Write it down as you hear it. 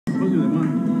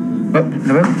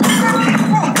¿Le veo?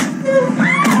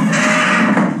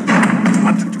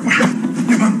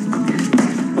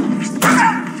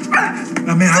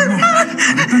 Dame algo.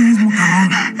 Ahorita mismo, cabrón.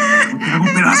 O te hago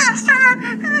pedazos.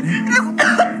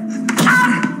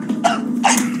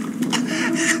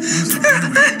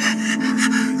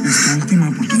 Es tu última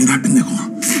oportunidad, pendejo.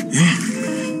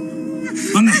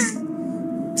 ¿Dónde?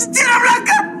 ¡Tierra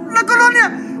Blanca! ¡La colonia!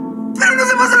 ¡Pero no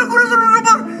se pasa lo ocurre solo un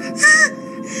rumor!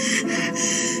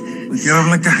 ¿Tierra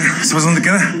Blanca? ¿Sabes dónde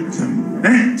queda?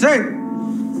 Sí.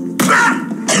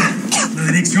 La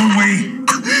dirección, güey.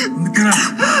 ¿Dónde queda?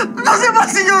 No se va,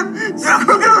 señor. Se lo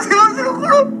juro que no se va, se lo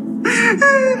juro.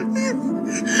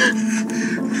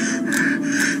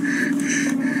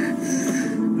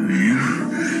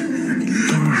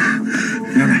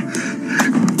 Mírame.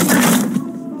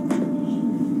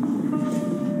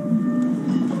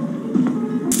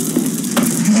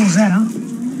 What was that, huh?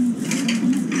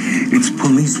 It's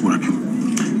police work.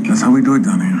 That's how we do it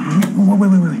down here.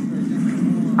 Wait.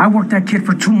 I worked that kid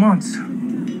for 2 months.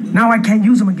 Now I can't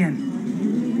use him again.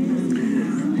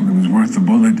 Well, it was worth the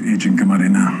bullet, Agent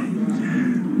Camarena.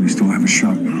 We still have a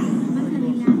shot.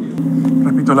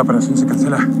 Repito, la operación se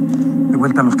cancela. De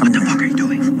vuelta a los caminos. What the fuck are you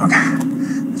doing? Okay.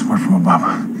 It's word from above.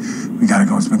 We gotta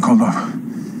go. It's been called off.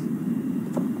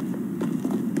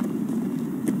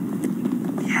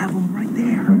 We have him right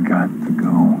there. We got to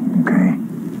go, okay?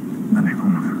 Dale,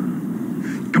 vamos.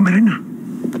 Camarena.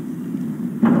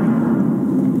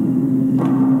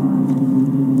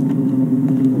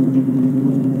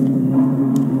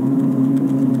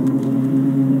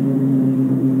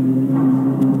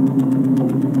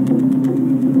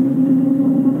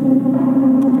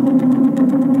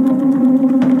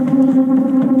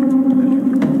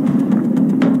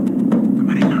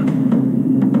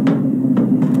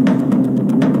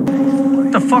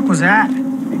 What the fuck was that?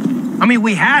 I mean,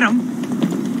 we had him.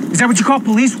 Is that what you call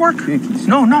police work? Kiki.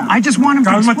 No, I just want him to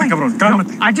Cálmate, explain. cabrón,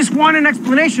 cálmate. No, I just want an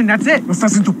explanation, that's it. No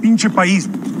estás en tu pinche país.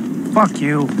 Fuck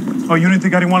you. Oh, you didn't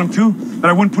think I didn't want him to? That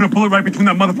I wouldn't put a bullet right between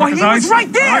that Well, motherfucker's he eyes? was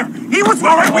right there. He was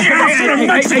All right, we hey, in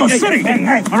Mexico City.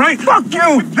 Hey. All right? Fuck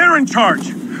you. They're in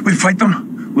charge. We fight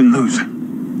them, we lose.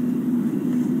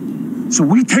 So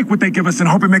we take what they give us and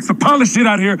hope it makes the polished shit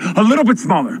out here a little bit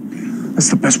smaller. That's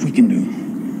the best we can do.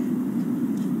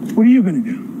 What are you gonna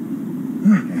do?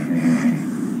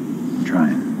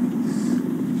 Trying.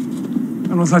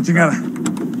 Vamos a la chingada.